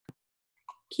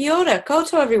Kia ora,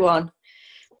 koto everyone.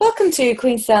 Welcome to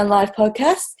Queenstown Live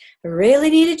Podcast. I really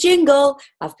need a jingle.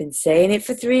 I've been saying it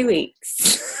for 3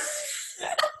 weeks.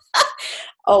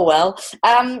 Oh well.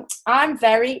 I'm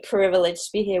very privileged to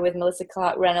be here with Melissa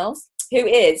Clark-Reynolds, who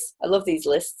is, I love these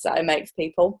lists that I make for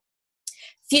people,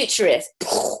 futurist,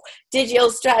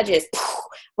 digital strategist,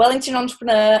 Wellington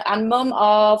entrepreneur, and mum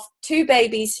of 2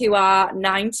 babies who are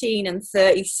 19 and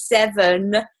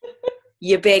 37.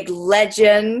 You big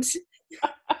legend.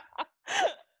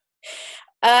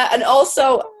 And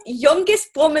also, youngest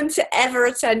woman to ever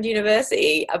attend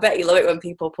university. I bet you love it when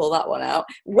people pull that one out.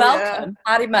 Welcome,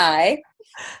 Harry Mai.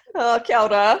 Oh, kia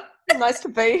ora. Nice to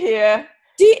be here.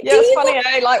 It's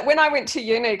funny, like when I went to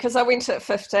uni, because I went at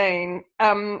 15,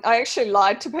 I actually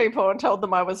lied to people and told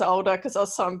them I was older because I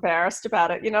was so embarrassed about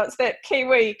it. You know, it's that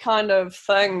Kiwi kind of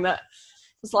thing that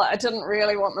was like, I didn't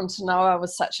really want them to know I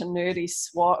was such a nerdy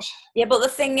swat. Yeah, but the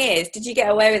thing is, did you get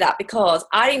away with that? Because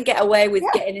I didn't get away with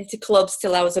getting into clubs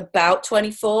till I was about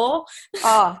 24. See,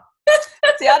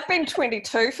 I'd been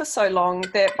 22 for so long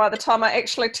that by the time I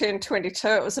actually turned 22,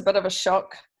 it was a bit of a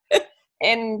shock.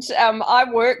 And I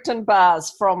worked in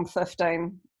bars from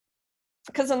 15.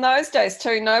 Because in those days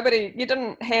too, you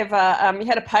didn't have you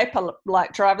had a paper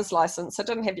like driver's license, so it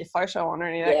didn't have your photo on or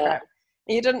any of that crap.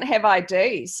 You didn't have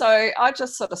ID. So I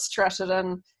just sort of strutted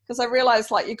in because I realised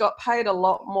like you got paid a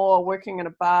lot more working in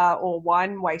a bar or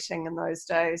wine waiting in those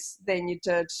days than you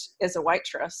did as a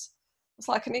waitress. It's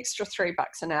like an extra $3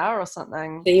 an hour or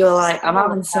something. So you were like, I'm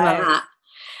having some of that.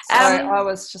 So I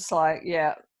was just like,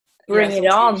 bring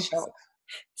it on.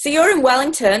 So you're in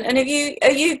Wellington, and have you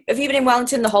been in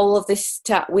Wellington the whole of this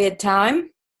weird time?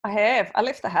 I have. I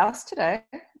left the house today.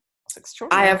 It's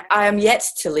extraordinary. I am yet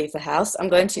to leave the house. I'm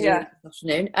going to do that this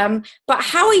afternoon. But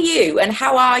how are you, and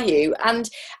how are you? And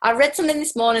I read something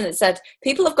this morning that said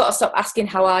people have got to stop asking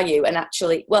how are you, and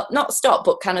actually, well, not stop,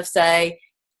 but kind of say,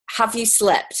 have you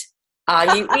slept?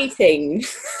 Are you eating?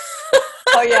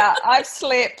 Oh yeah, I've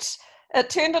slept. It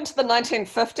turned into the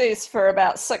 1950s for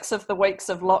about 6 of the weeks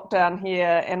of lockdown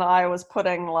here, and I was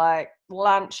putting like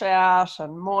lunch out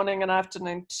and morning and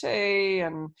afternoon tea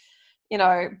and, you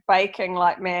know, baking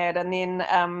like mad. And then,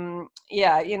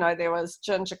 there was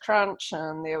ginger crunch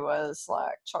and there was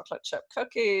like chocolate chip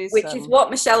cookies. Which is what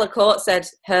Michelle LaCourte said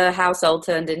her household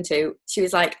turned into. She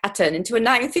was like, I turned into a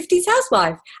 1950s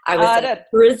housewife. I was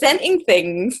presenting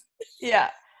things.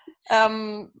 Yeah.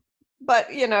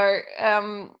 But, you know...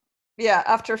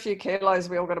 after a few kilos,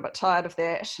 we all got a bit tired of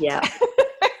that. Yeah.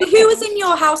 Who was in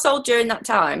your household during that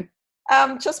time?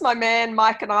 Just my man,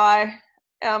 Mike, and I.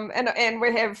 And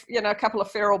we have, a couple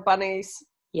of feral bunnies.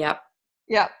 Yeah.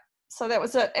 Yeah. So that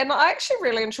was it. And I actually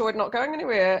really enjoyed not going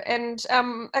anywhere. And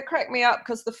it cracked me up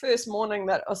because the first morning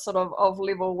that was sort of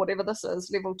level, whatever this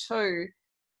is, level 2,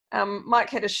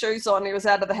 Mike had his shoes on. He was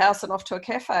out of the house and off to a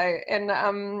cafe. And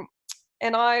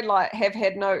I have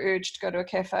had no urge to go to a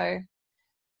cafe.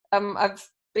 I've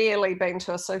barely been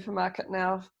to a supermarket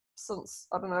now since,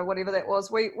 I don't know, whatever that was.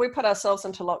 We put ourselves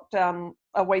into lockdown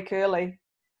a week early.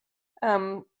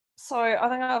 So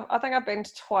I think I've been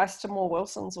twice to More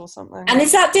Wilsons or something. And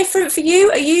is that different for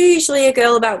you? Are you usually a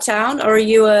girl about town, or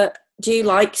do you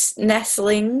like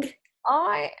nestling?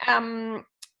 I am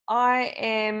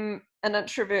an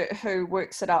introvert who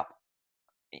works it up,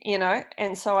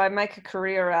 and so I make a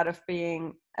career out of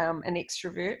being an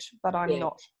extrovert, but I'm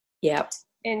not. Yeah.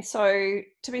 And so,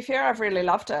 to be fair, I've really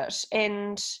loved it.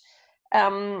 And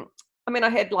I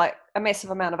had like a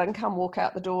massive amount of income walk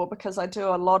out the door because I do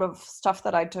a lot of stuff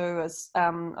that I do is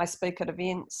I speak at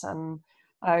events and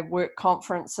I work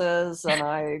conferences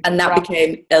and and that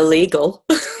became illegal.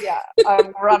 I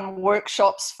run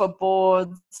workshops for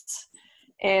boards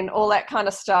and all that kind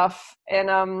of stuff. And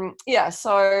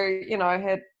so I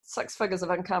had 6 figures of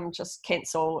income just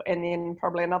cancel, and then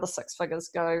probably another 6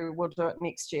 figures go, we'll do it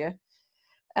next year.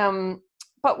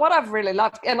 But what I've really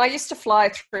loved, and I used to fly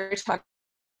 3 times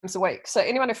a week. So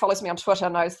anyone who follows me on Twitter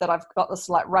knows that I've got this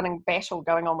like running battle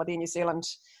going on with Air New Zealand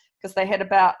because they had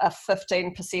about a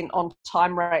 15% on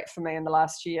time rate for me in the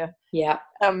last year. Yeah.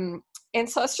 And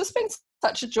so it's just been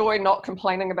such a joy not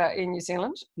complaining about Air New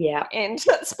Zealand. Yeah. And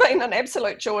it's been an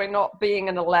absolute joy not being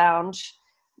in a lounge,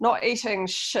 not eating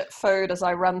shit food as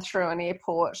I run through an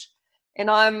airport. And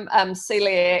I'm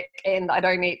celiac and I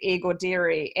don't eat egg or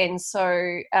dairy. And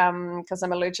so, because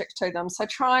I'm allergic to them. So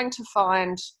trying to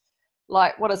find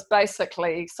like what is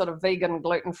basically sort of vegan,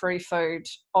 gluten-free food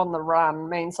on the run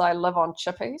means I live on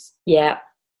chippies. Yeah.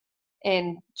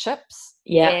 And chips.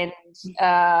 Yeah.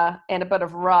 And a bit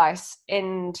of rice.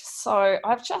 And so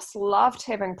I've just loved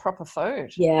having proper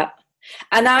food. Yeah.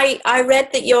 And I read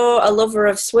that you're a lover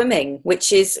of swimming,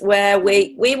 which is where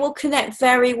we will connect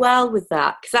very well with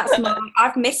that, because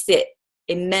I've missed it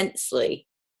immensely.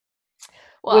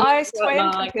 Well, I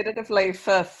swam competitively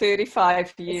for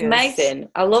 35 years. It's amazing.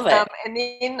 I love it. And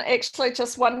then actually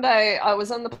just one day I was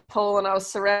in the pool and I was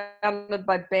surrounded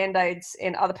by Band-Aids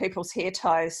and other people's hair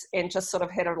ties, and just sort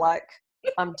of had a like,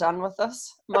 I'm done with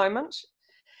this moment.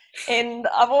 And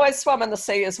I've always swum in the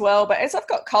sea as well, but as I've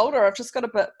got colder, I've just got a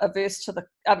bit averse to the,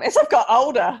 as I've got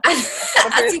older.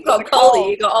 As you got colder,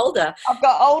 you got older. I've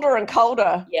got older and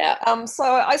colder. Yeah. So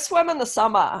I swim in the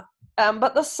summer.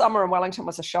 But this summer in Wellington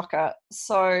was a shocker.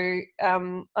 So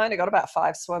I only got about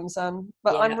 5 swims in,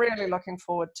 but I'm really looking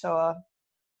forward to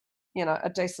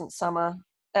a decent summer.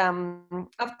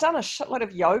 I've done a shitload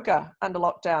of yoga under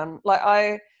lockdown. Like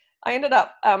I ended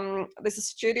up, there's a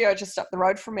studio just up the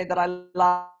road from me that I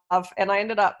love, and I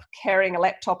ended up carrying a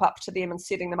laptop up to them and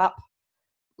setting them up,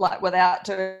 like without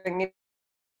doing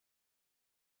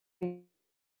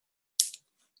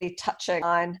any touching.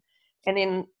 And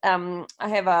then I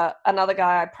have another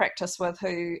guy I practice with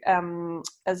who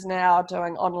is now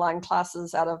doing online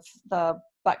classes out of the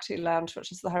Bhakti Lounge,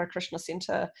 which is the Hare Krishna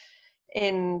Centre.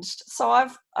 And so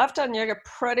I've done yoga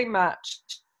pretty much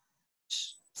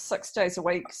 6 days a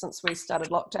week since we started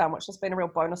lockdown, which has been a real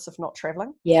bonus of not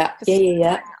travelling. Yeah,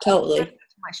 totally.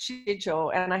 My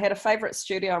schedule, and I had a favourite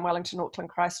studio in Wellington, Auckland,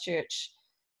 Christchurch,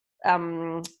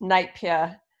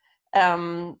 Napier.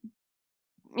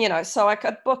 So I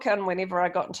could book in whenever I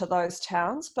got into those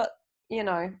towns, but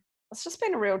it's just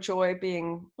been a real joy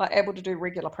being like able to do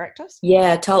regular practice.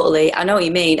 Yeah, totally. I know what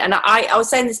you mean. And I was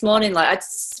saying this morning, like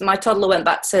my toddler went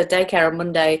back to daycare on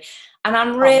Monday, and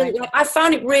I'm really, I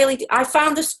found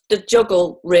the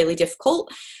juggle really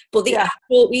difficult. But we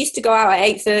used to go out at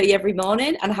 8:30 every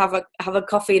morning and have a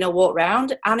coffee and a walk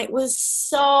round, and it was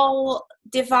so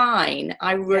divine.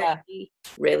 I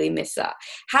really miss that.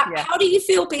 How do you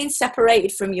feel being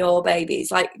separated from your babies?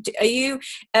 Like, are you?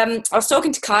 I was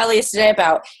talking to Kylie yesterday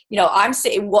about, I'm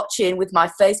sitting watching with my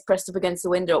face pressed up against the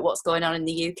window at what's going on in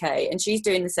the UK, and she's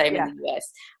doing the same in the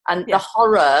US, and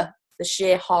the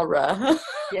sheer horror.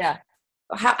 Yeah.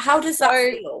 How does that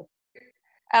feel?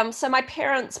 So my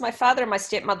parents, my father and my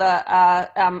stepmother are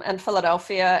in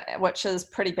Philadelphia, which is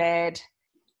pretty bad.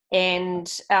 And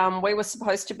we were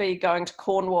supposed to be going to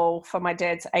Cornwall for my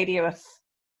dad's 80th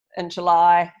in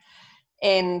July.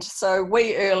 And so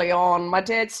early on, my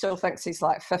dad still thinks he's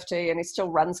like 50 and he still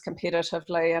runs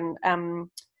competitively.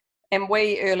 And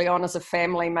we early on as a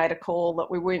family made a call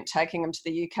that we weren't taking him to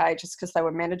the UK just because they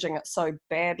were managing it so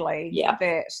badly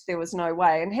that there was no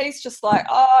way. And he's just like,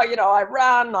 I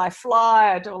run, I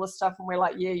fly, I do all this stuff. And we're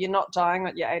like, yeah, you're not dying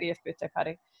at your 80th birthday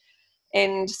party.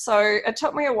 And so it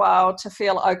took me a while to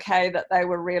feel okay that they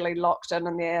were really locked in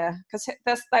there, because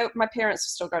my parents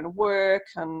were still going to work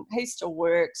and he still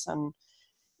works. And,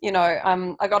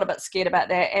 I got a bit scared about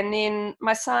that. And then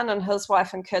my son and his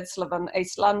wife and kids live in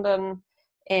East London.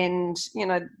 And,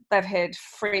 they've had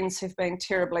friends who've been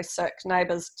terribly sick,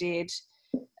 neighbours dead.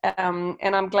 And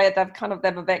I'm glad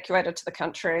they've evacuated to the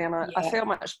country. And I feel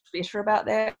much better about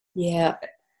that. Yeah.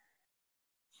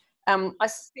 I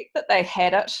suspect that they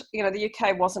had it. The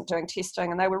UK wasn't doing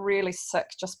testing and they were really sick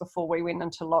just before we went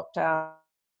into lockdown.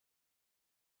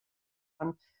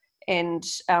 And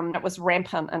it was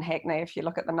rampant in Hackney. If you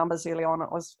look at the numbers early on,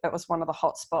 it was one of the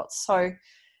hot spots. So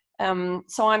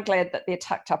I'm glad that they're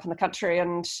tucked up in the country,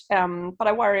 and but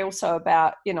I worry also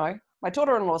about my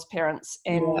daughter-in-law's parents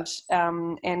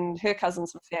and her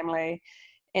cousins and family,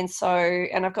 and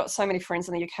I've got so many friends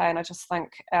in the UK, and I just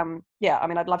think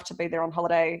I'd love to be there on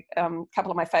holiday. A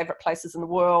couple of my favourite places in the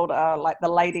world are like the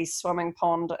ladies' swimming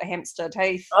pond at Hampstead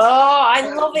Heath. Oh,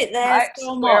 I love it there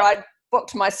so much. Where I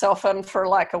booked myself in for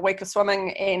like a week of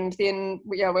swimming, and then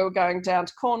we were going down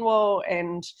to Cornwall,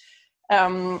 and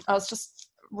I was just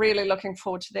really looking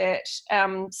forward to that.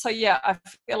 I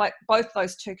feel like both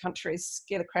those two countries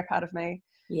scare the crap out of me.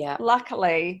 Yeah.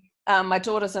 Luckily, my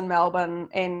daughter's in Melbourne,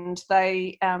 and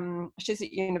she's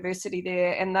at university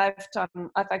there, and they've done,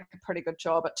 I think, a pretty good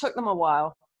job. It took them a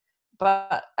while,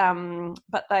 but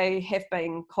they have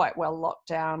been quite well locked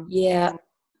down. Yeah.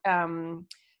 And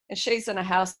she's in a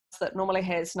house that normally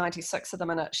has 96 of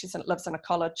them in it. She lives in a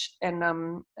college, and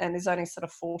there's only sort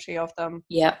of 40 of them.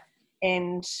 Yeah.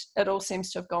 And it all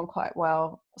seems to have gone quite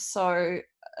well. So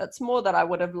it's more that I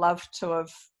would have loved to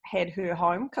have had her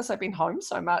home, because I've been home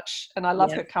so much and I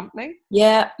love her company.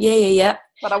 Yeah.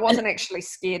 But I wasn't actually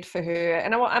scared for her.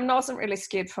 And I wasn't really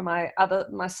scared for my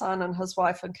son and his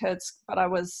wife and kids, but I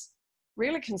was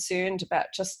really concerned about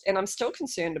and I'm still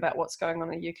concerned about what's going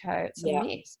on in the UK. It's a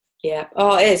mess. Yeah.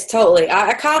 Oh, it is totally.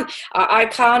 I can't. I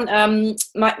can't.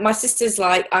 My sister's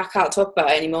like, I can't talk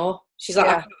about it anymore. She's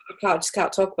like, Yeah. just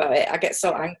can't talk about it. I get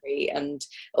so angry and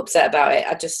upset about it.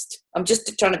 I'm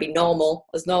just trying to be normal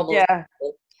as normal as Yeah.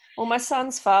 possible. Well, my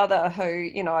son's father, who,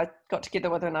 you know, I got together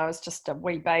with when I was just a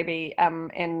wee baby,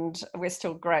 and we're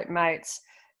still great mates.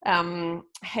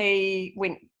 He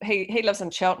lives in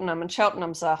Cheltenham, and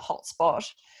Cheltenham's a hot spot.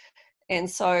 And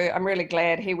so I'm really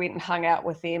glad he went and hung out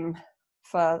with them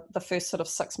for the first sort of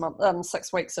 6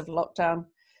 weeks of lockdown.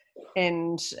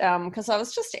 And because I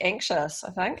was just anxious,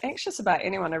 anxious about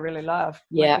anyone I really love,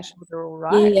 Yeah. making sure they're all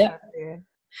right Yeah. over there.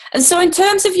 And so, in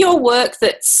terms of your work,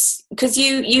 that's because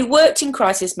you worked in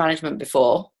crisis management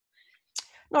before.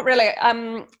 Not really.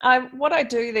 What I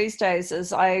do these days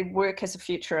is I work as a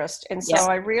futurist, and so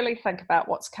I really think about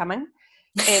what's coming.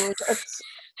 And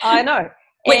I know,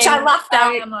 Which and I laughed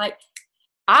at. I'm like,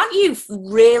 aren't you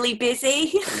really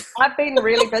busy? I've been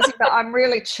really busy, but I'm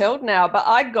really chilled now. But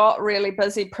I got really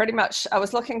busy pretty much. I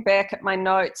was looking back at my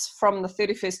notes from the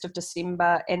 31st of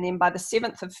December, and then by the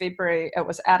 7th of February, it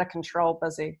was out of control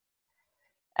busy.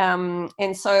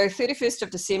 And so 31st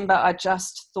of December, I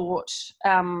just thought,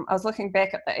 I was looking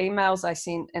back at the emails I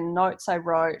sent and notes I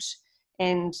wrote.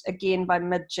 And again, by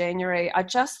mid-January, I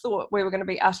just thought we were going to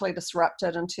be utterly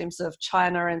disrupted in terms of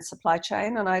China and supply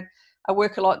chain. And I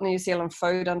work a lot in the New Zealand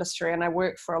food industry, and I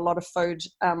work for a lot of food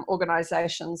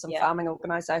organisations and farming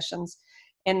organisations.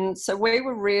 And so we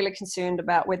were really concerned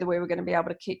about whether we were going to be able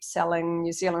to keep selling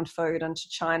New Zealand food into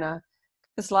China.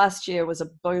 Because last year was a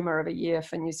boomer of a year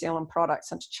for New Zealand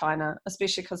products into China,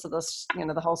 especially because of this, you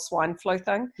know, the whole swine flu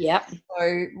thing. Yeah.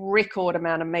 So record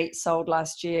amount of meat sold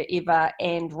last year ever,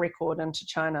 and record into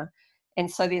China.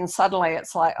 And so then suddenly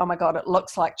it's like, oh my God, it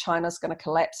looks like China's going to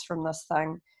collapse from this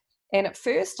thing. And at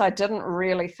first I didn't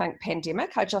really think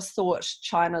pandemic. I just thought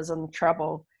China's in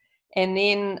trouble. And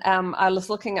then I was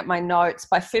looking at my notes.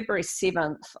 By February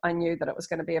 7th, I knew that it was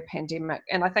going to be a pandemic.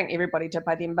 And I think everybody did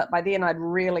by then. But by then, I'd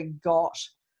really got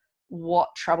what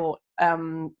trouble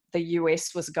the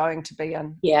US was going to be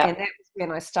in. Yeah. And that was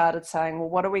when I started saying, well,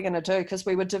 what are we going to do? Because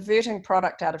we were diverting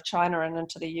product out of China and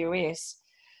into the US.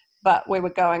 But we were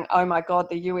going, oh my God,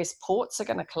 the US ports are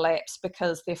going to collapse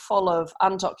because they're full of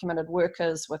undocumented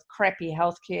workers with crappy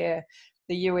healthcare.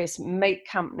 The US meat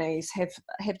companies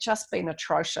have just been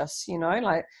atrocious, you know,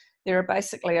 like there are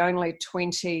basically only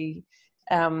 20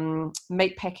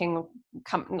 meat packing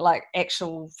company, like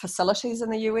actual facilities in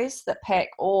the US that pack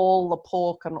all the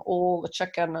pork and all the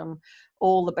chicken and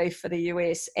all the beef for the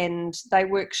US, and they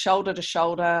work shoulder to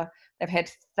shoulder. They've had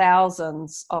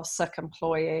thousands of sick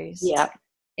employees. Yeah.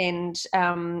 And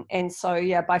so,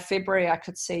 yeah, by February I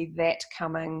could see that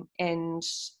coming. And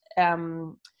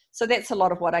so that's a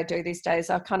lot of what I do these days.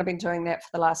 I've kind of been doing that for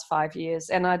the last 5 years.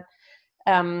 And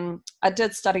I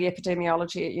did study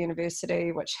epidemiology at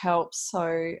university, which helps. So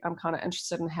I'm kind of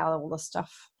interested in how all this stuff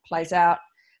plays out.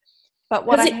 But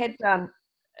what I had done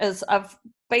is I've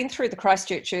been through the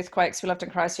Christchurch earthquakes. We lived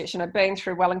in Christchurch, and I've been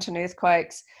through Wellington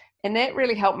earthquakes. And that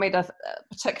really helped me to,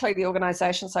 particularly the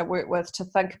organisations I work with, to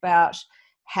think about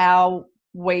how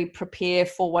we prepare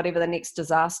for whatever the next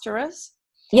disaster is.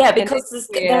 Yeah, because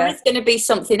there is going to be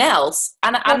something else.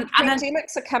 And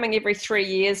pandemics are coming every 3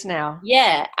 years now.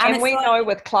 Yeah. And we know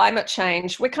with climate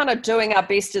change, we're kind of doing our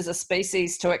best as a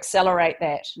species to accelerate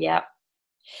that. Yeah.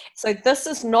 So this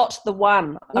is not the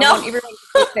one. I want everyone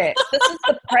to get that. This is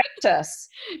the practice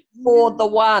for the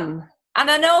one.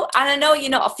 And I know you're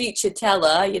not a future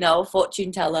teller, you know,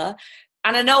 fortune teller.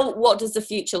 And I know what does the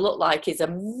future look like is a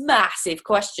massive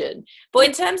question. But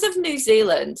in terms of New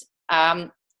Zealand,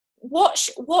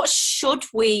 what should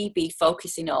we be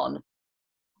focusing on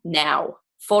now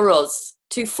for us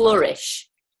to flourish?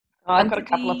 I've got a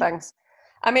couple of things.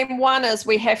 I mean, one is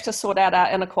we have to sort out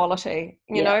our inequality.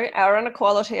 You know, our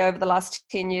inequality over the last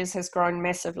 10 years has grown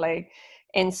massively.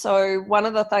 And so one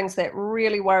of the things that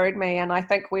really worried me, and I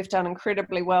think we've done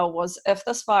incredibly well, was if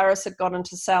this virus had got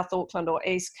into South Auckland or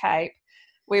East Cape,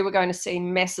 we were going to see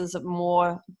masses of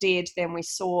more dead than we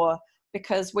saw,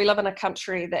 because we live in a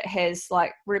country that has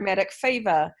like rheumatic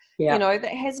fever, you know,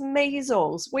 that has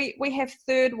measles. We have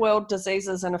third world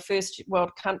diseases in a first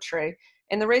world country.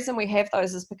 And the reason we have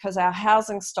those is because our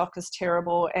housing stock is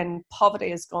terrible and poverty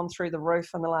has gone through the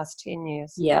roof in the last 10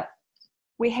 years. Yeah.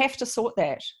 We have to sort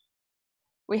that.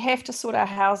 We have to sort our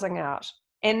housing out.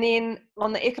 And then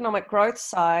on the economic growth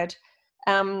side,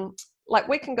 like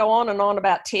we can go on and on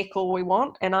about tech all we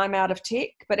want, and I'm out of tech,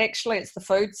 but actually it's the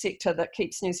food sector that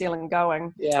keeps New Zealand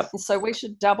going. Yeah. And so we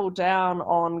should double down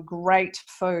on great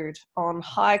food, on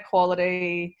high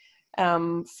quality,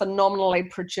 phenomenally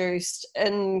produced,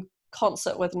 in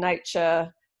concert with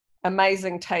nature,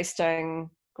 amazing tasting,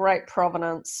 great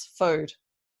provenance food.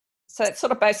 So it's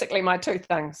sort of basically my two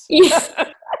things. Yeah.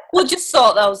 We'll just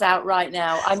sort those out right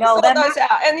now. I know sort those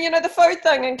out. And, the food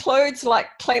thing includes like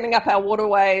cleaning up our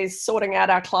waterways, sorting out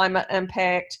our climate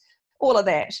impact, all of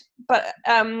that. But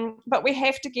we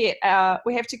have to get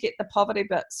the poverty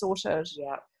bit sorted.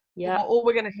 Yeah. Yeah. All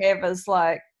we're going to have is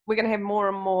like, we're going to have more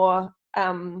and more,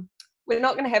 we're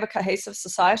not going to have a cohesive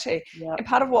society. Yeah. And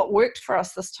part of what worked for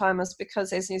us this time is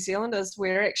because as New Zealanders,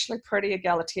 we're actually pretty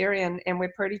egalitarian and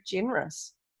we're pretty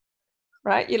generous,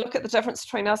 right? You look at the difference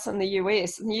between us and the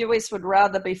US. And the US would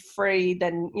rather be free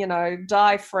than,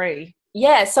 die free.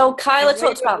 Yeah, so Kyla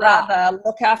talked about that. Rather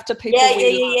look after people.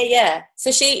 Yeah.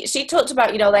 So she talked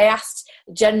about, they asked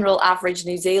general average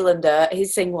New Zealander,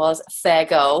 his thing was fair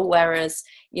go, whereas,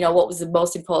 what was the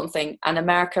most important thing? And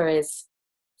America is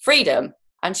freedom.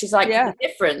 And she's like, the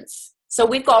difference. So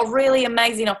we've got a really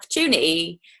amazing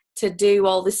opportunity to do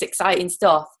all this exciting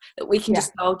stuff that we can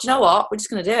just go, do you know what? We're just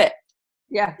going to do it.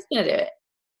 Yeah. Just going to do it.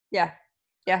 Yeah.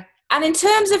 Yeah. And in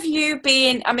terms of you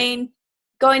being,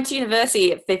 going to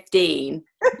university at 15,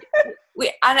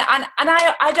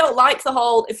 I don't like the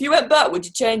whole, if you went back, would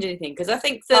you change anything? Because I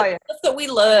think the stuff that we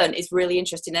learn is really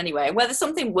interesting anyway. And whether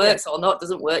something works or not,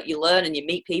 doesn't work, you learn and you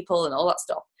meet people and all that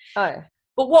stuff. Oh, yeah.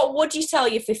 But what would you tell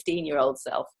your 15-year-old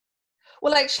self?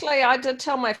 Well, actually, I did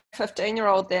tell my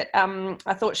 15-year-old that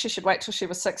I thought she should wait till she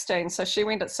was 16. So she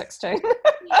went at 16.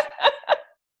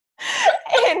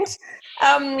 And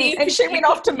she went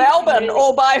off to Melbourne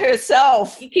all by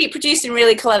herself. You keep producing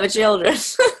really clever children.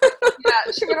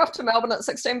 Yeah, she went off to Melbourne at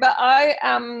 16. But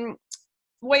I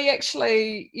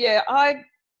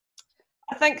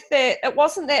think that it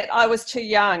wasn't that I was too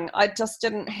young. I just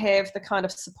didn't have the kind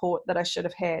of support that I should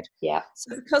have had. Yeah.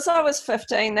 So because I was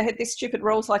 15, they had these stupid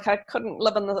rules like I couldn't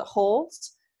live in the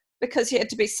halls because you had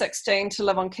to be 16 to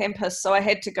live on campus. So I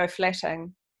had to go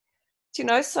flatting.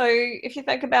 So if you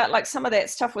think about like some of that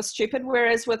stuff was stupid,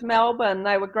 whereas with Melbourne,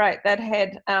 they were great. They'd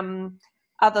had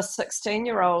other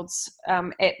 16-year-olds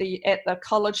at the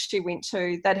college she went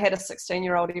to. They'd had a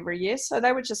 16-year-old every year. So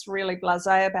they were just really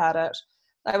blasé about it.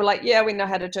 They were like, yeah, we know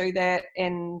how to do that.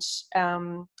 And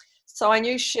so I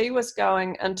knew she was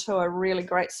going into a really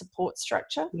great support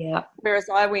structure. Yeah. Whereas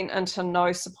I went into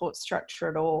no support structure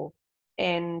at all.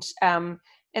 And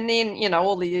then,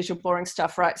 all the usual boring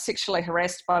stuff, right? Sexually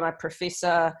harassed by my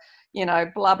professor,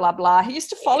 blah, blah, blah. He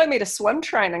used to follow me to swim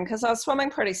training because I was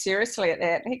swimming pretty seriously at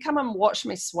that. He'd come and watch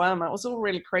me swim. It was all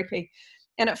really creepy.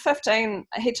 And at 15,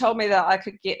 he told me that I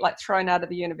could get like thrown out of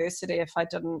the university if I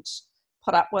didn't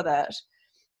put up with it.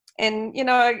 And,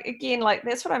 again, like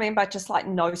that's what I mean by just like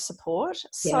no support.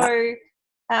 Yeah.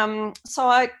 So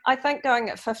I think going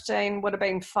at 15 would have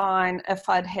been fine if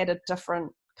I'd had a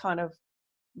different kind of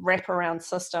wraparound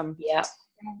system. Yeah.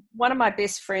 One of my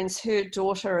best friends, her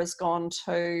daughter has gone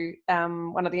to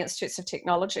one of the Institutes of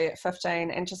Technology at 15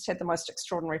 and just had the most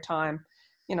extraordinary time,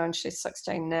 and she's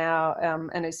 16 now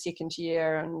in her second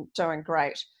year and doing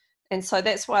great. And so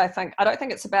that's why I don't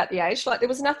think it's about the age. Like there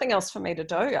was nothing else for me to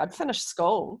do. I'd finished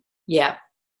school. Yeah.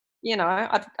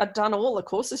 I'd done all the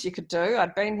courses you could do.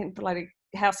 I'd been bloody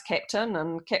house captain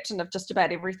and captain of just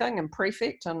about everything and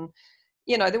prefect and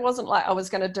there wasn't like I was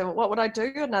going to do it. What would I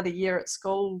do another year at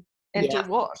school and do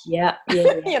what? Yeah.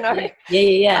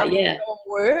 Yeah.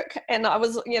 Work. And I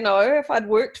was, if I'd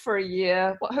worked for a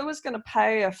year, who was going to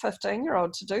pay a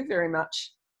 15-year-old to do very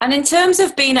much? And in terms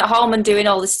of being at home and doing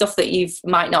all this stuff that you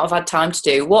might not have had time to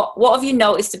do, what have you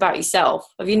noticed about yourself?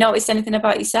 Have you noticed anything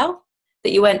about yourself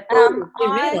that you went,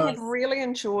 I had really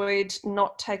enjoyed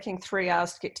not taking 3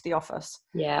 hours to get to the office.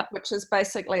 Yeah. Which is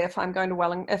basically if I'm going to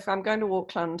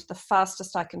Auckland, the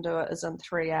fastest I can do it is in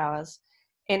 3 hours.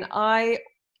 And I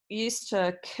used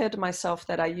to kid myself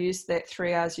that I used that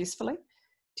 3 hours usefully.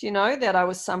 Do you know that I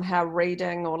was somehow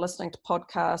reading or listening to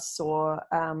podcasts or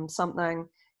something?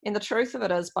 And the truth of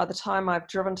it is, by the time I've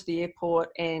driven to the airport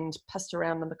and pissed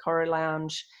around in the Corrie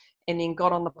Lounge and then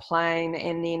got on the plane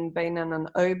and then been in an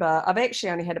Uber, I've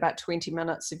actually only had about 20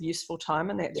 minutes of useful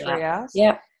time in that 3 hours.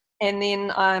 Yeah. And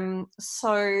then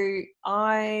so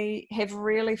I have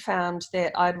really found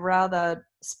that I'd rather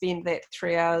spend that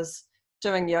 3 hours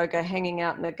doing yoga, hanging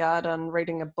out in the garden,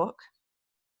 reading a book.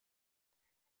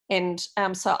 And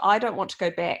so I don't want to go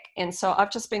back. And so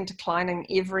I've just been declining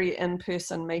every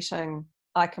in-person meeting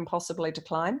I can possibly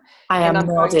decline. I'm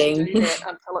nodding. Going to do that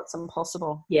until it's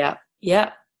impossible. Yeah.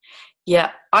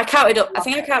 I counted up. I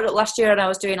think I counted up last year, and I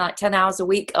was doing like 10 hours a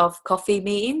week of coffee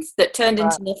meetings that turned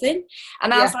into nothing.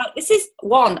 And I was like, "This is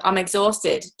one. I'm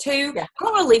exhausted. Two, I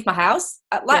don't want to leave my house.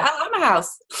 I like my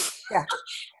house. Yeah,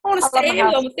 I want to stay here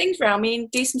with all the things around me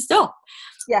and do some stuff."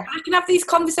 Yeah. I can have these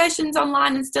conversations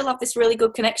online and still have this really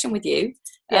good connection with you.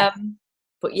 Yeah.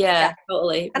 But yeah,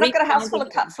 totally. And I've got a house full of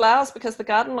cut flowers because the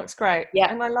garden looks great.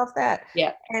 Yeah. And I love that.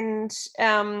 Yeah. And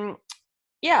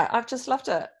I've just loved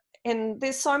it. And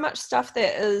there's so much stuff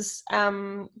that is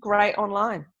great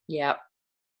online. Yeah.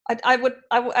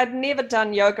 I'd never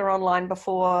done yoga online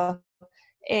before,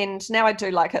 and now I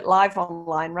do like it live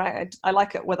online, right? I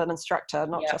like it with an instructor,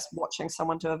 not just watching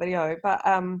someone do a video. But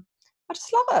I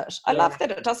just love it. I love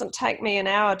that it doesn't take me an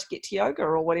hour to get to yoga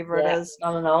or whatever it is.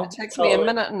 No. It takes me a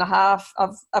minute and a half.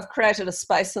 I've created a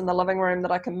space in the living room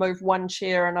that I can move one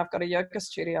chair, and I've got a yoga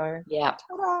studio. Yeah.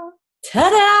 Ta-da!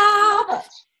 Ta-da!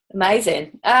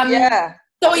 Amazing.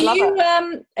 So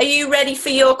are you ready for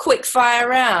your quick fire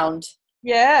round?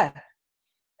 Yeah.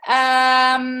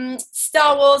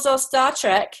 Star Wars or Star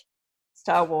Trek?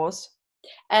 Star Wars.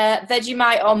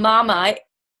 Vegemite or Marmite?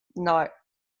 No.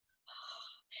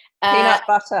 Peanut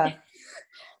butter.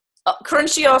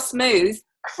 Crunchy or smooth?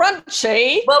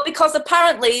 Crunchy? Well, because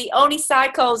apparently only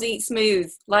psychos eat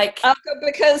smooth.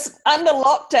 Because under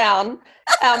lockdown,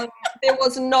 there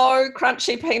was no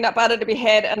crunchy peanut butter to be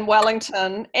had in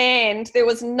Wellington, and there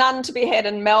was none to be had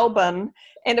in Melbourne.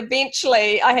 And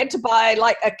eventually I had to buy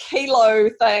like a kilo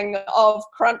thing of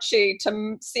crunchy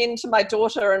to send to my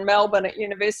daughter in Melbourne at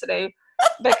university,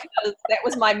 because that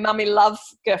was my mummy love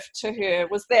gift to her,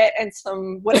 was that and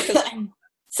some Whittaker's.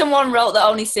 Someone wrote that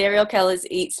only serial killers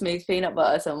eat smooth peanut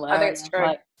butter somewhere. Oh, that's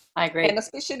true. I agree. And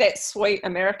especially that sweet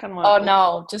American one. Oh,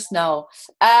 no, just no.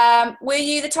 Were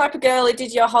you the type of girl who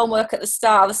did your homework at the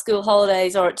start of the school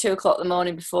holidays or at 2 o'clock in the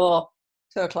morning before?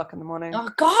 2 o'clock in the morning. Oh,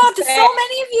 God, there's so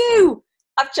many of you.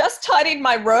 I've just tidied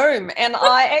my room, and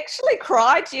I actually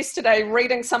cried yesterday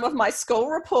reading some of my school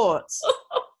reports.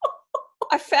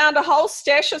 I found a whole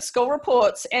stash of school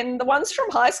reports, and the ones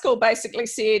from high school basically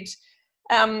said,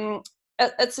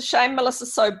 it's a shame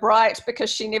Melissa's so bright because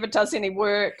she never does any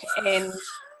work and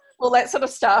all that sort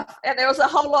of stuff. And there was a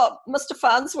whole lot. Mr.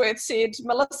 Farnsworth said,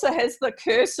 Melissa has the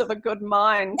curse of a good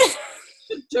mind.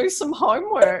 Should do some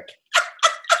homework.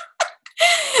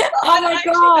 Oh my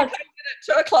God.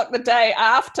 At 2 o'clock the day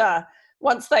after,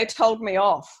 once they told me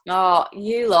off. Oh,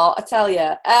 you lot, I tell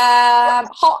you.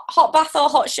 Hot bath or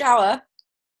hot shower?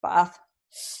 Bath.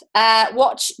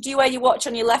 Do you wear your watch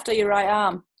on your left or your right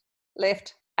arm?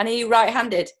 Left. And are you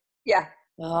right-handed? Yeah.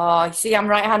 Oh, you see, I'm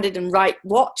right-handed and right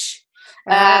watch.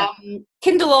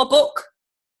 Kindle or book?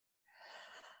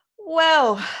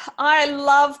 Well, I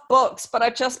love books, but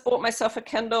I just bought myself a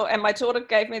Kindle, and my daughter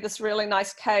gave me this really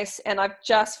nice case, and I've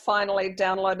just finally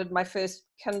downloaded my first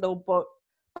Kindle book.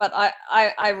 But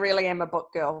I really am a book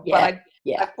girl. Yeah,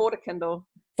 but I bought a Kindle.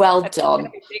 Well It's done.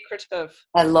 gonna be secretive.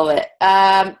 I love it.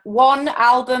 One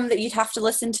album that you'd have to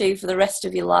listen to for the rest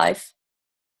of your life?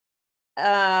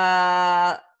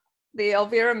 The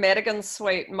Elvira Madigan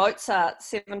suite, Mozart,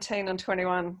 17 and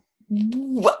 21.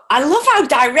 I love how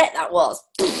direct that was.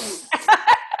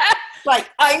 Like,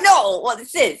 I know what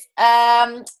this is.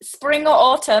 Spring or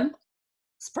autumn?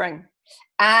 Spring.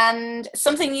 And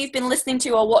something you've been listening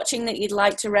to or watching that you'd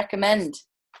like to recommend?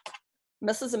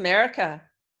 Mrs. America.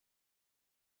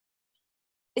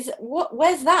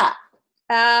 Where's that?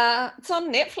 It's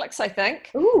on Netflix, I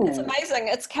think. Ooh. It's amazing.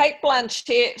 It's Cate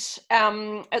Blanchett.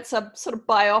 It's a sort of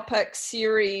biopic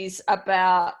series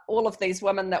about all of these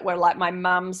women that were like my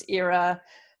mum's era.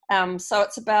 So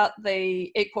it's about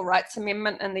the Equal Rights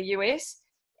Amendment in the US,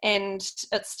 and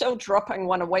it's still dropping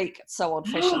one a week. It's so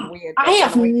old-fashioned weird. I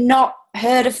have not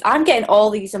heard of. I'm getting all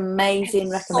these amazing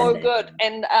recommendations. So good.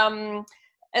 And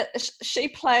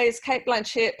Cate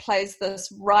Blanchett plays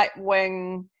this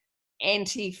right-wing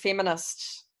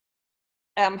anti-feminist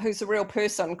who's a real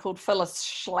person called Phyllis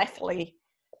Schlafly.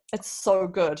 It's so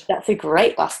good. That's a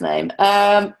great last name.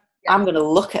 I'm going to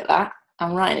look at that.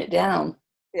 I'm writing it down.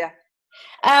 Yeah.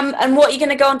 And what are you going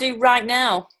to go and do right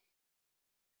now?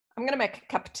 I'm going to make a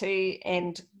cup of tea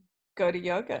and go to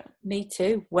yoga. Me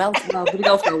too. Well, we're going to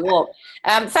go for a walk.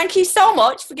 Thank you so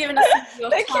much for giving us your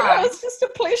Thank time. you. It's just a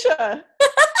pleasure.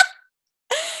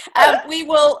 We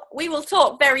will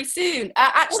talk very soon.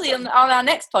 Actually, on our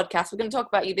next podcast, we're going to talk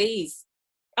about your bees.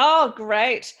 Oh,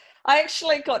 great. I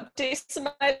actually got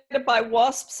decimated by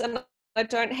wasps, and I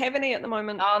don't have any at the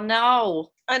moment. Oh,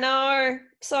 no. I know.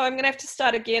 So I'm going to have to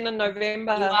start again in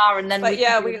November. You are, and then we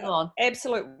on.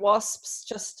 Absolute wasps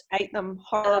just ate them.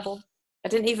 Horrible. I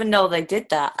didn't even know they did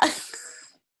that.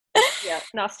 Yeah,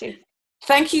 nasty.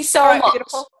 Thank you so much.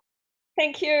 Beautiful.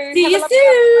 Thank you. See you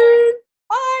soon.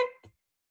 Bye.